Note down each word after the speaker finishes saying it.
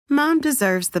Mom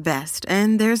deserves the best,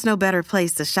 and there's no better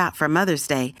place to shop for Mother's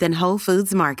Day than Whole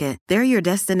Foods Market. They're your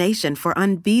destination for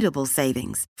unbeatable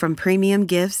savings, from premium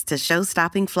gifts to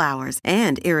show-stopping flowers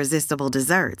and irresistible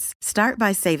desserts. Start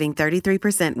by saving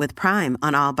 33% with Prime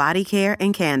on all body care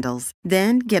and candles.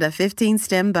 Then get a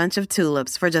 15-stem bunch of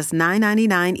tulips for just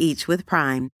 $9.99 each with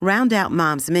Prime. Round out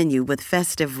Mom's menu with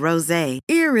festive rosé,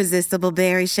 irresistible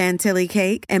berry chantilly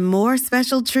cake, and more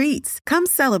special treats. Come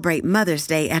celebrate Mother's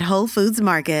Day at Whole Foods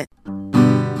Market.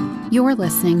 You're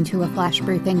listening to a flash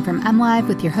briefing from MLive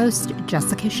with your host,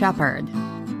 Jessica Shepard.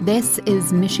 This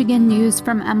is Michigan News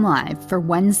from MLive for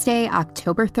Wednesday,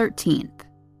 October 13th.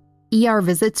 ER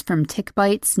visits from tick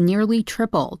bites nearly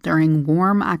triple during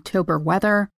warm October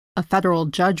weather. A federal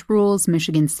judge rules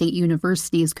Michigan State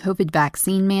University's COVID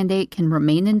vaccine mandate can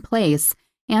remain in place,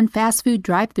 and fast food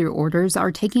drive-thru orders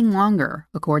are taking longer,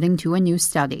 according to a new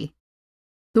study.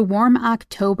 The warm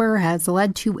October has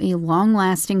led to a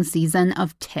long-lasting season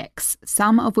of ticks,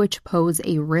 some of which pose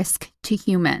a risk to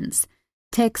humans.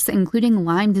 Ticks, including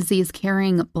Lyme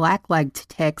disease-carrying black-legged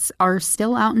ticks, are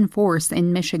still out in force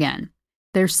in Michigan.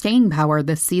 Their staying power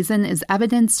this season is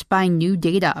evidenced by new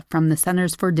data from the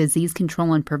Centers for Disease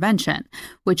Control and Prevention,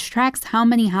 which tracks how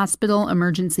many hospital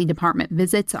emergency department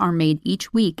visits are made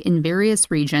each week in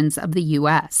various regions of the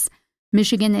U.S.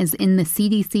 Michigan is in the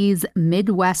CDC's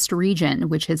Midwest region,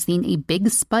 which has seen a big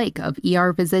spike of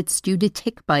ER visits due to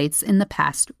tick bites in the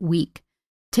past week.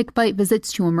 Tick bite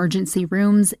visits to emergency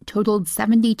rooms totaled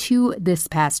 72 this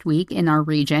past week in our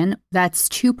region. That's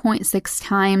 2.6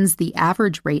 times the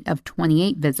average rate of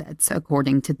 28 visits,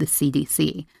 according to the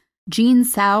CDC. Jean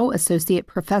Tsao, associate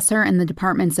professor in the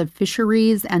departments of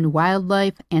Fisheries and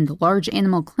Wildlife and Large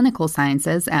Animal Clinical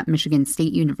Sciences at Michigan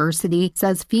State University,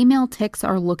 says female ticks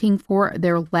are looking for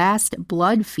their last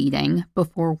blood feeding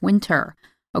before winter.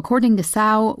 According to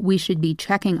Tsao, we should be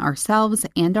checking ourselves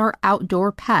and our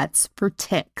outdoor pets for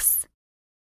ticks.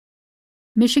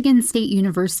 Michigan State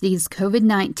University's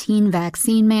COVID-19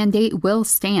 vaccine mandate will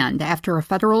stand after a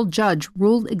federal judge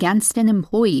ruled against an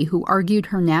employee who argued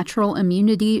her natural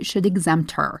immunity should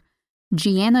exempt her.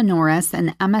 Gianna Norris,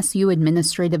 an MSU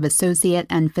administrative associate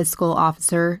and fiscal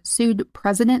officer, sued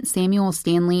President Samuel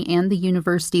Stanley and the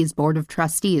university's Board of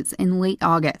Trustees in late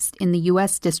August in the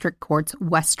U.S. District Court's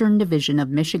Western Division of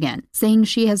Michigan, saying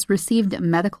she has received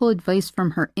medical advice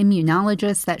from her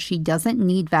immunologist that she doesn't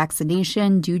need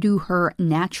vaccination due to her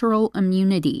natural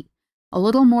immunity. A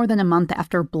little more than a month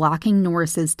after blocking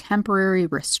Norris's temporary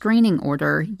restraining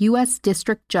order, U.S.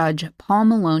 District Judge Paul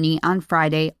Maloney on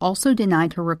Friday also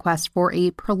denied her request for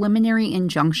a preliminary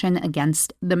injunction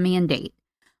against the mandate.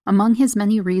 Among his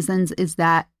many reasons is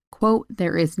that, quote,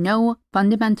 there is no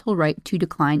fundamental right to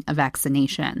decline a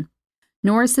vaccination.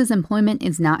 Norris's employment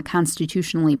is not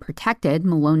constitutionally protected,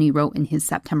 Maloney wrote in his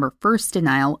September 1st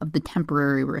denial of the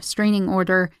temporary restraining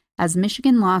order, as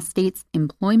Michigan law states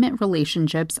employment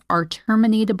relationships are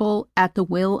terminatable at the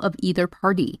will of either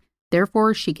party.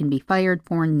 Therefore, she can be fired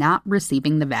for not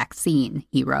receiving the vaccine,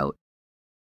 he wrote.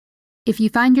 If you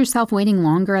find yourself waiting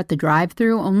longer at the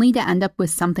drive-thru only to end up with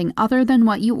something other than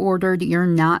what you ordered, you're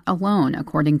not alone,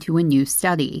 according to a new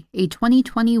study. A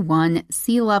 2021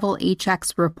 C-Level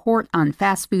HX report on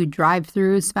fast food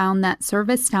drive-thrus found that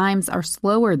service times are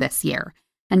slower this year,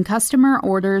 and customer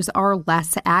orders are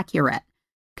less accurate.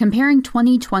 Comparing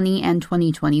 2020 and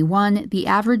 2021, the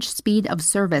average speed of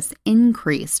service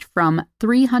increased from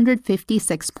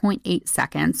 356.8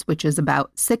 seconds, which is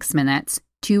about 6 minutes,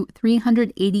 to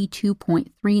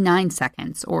 382.39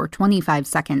 seconds, or 25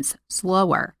 seconds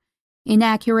slower.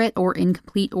 Inaccurate or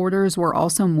incomplete orders were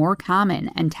also more common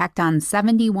and tacked on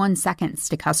 71 seconds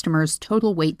to customers'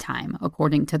 total wait time,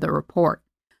 according to the report.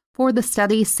 For the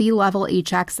study, C-Level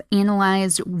HX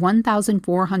analyzed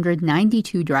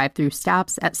 1,492 drive-thru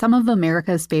stops at some of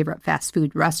America's favorite fast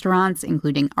food restaurants,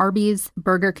 including Arby's,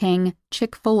 Burger King,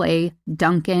 Chick-fil-A,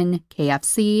 Dunkin',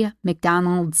 KFC,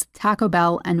 McDonald's, Taco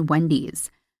Bell, and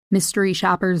Wendy's. Mystery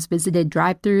shoppers visited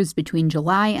drive-thrus between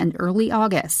July and early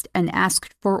August and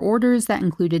asked for orders that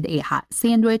included a hot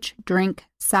sandwich, drink,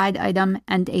 side item,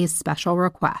 and a special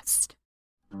request.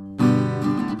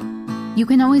 You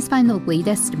can always find the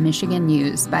latest Michigan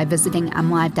news by visiting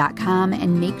mlive.com,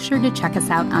 and make sure to check us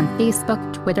out on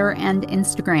Facebook, Twitter, and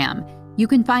Instagram. You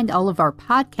can find all of our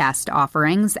podcast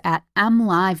offerings at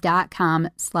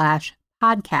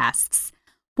mlive.com/podcasts.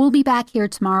 We'll be back here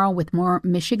tomorrow with more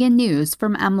Michigan news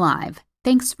from MLive.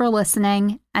 Thanks for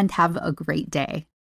listening, and have a great day.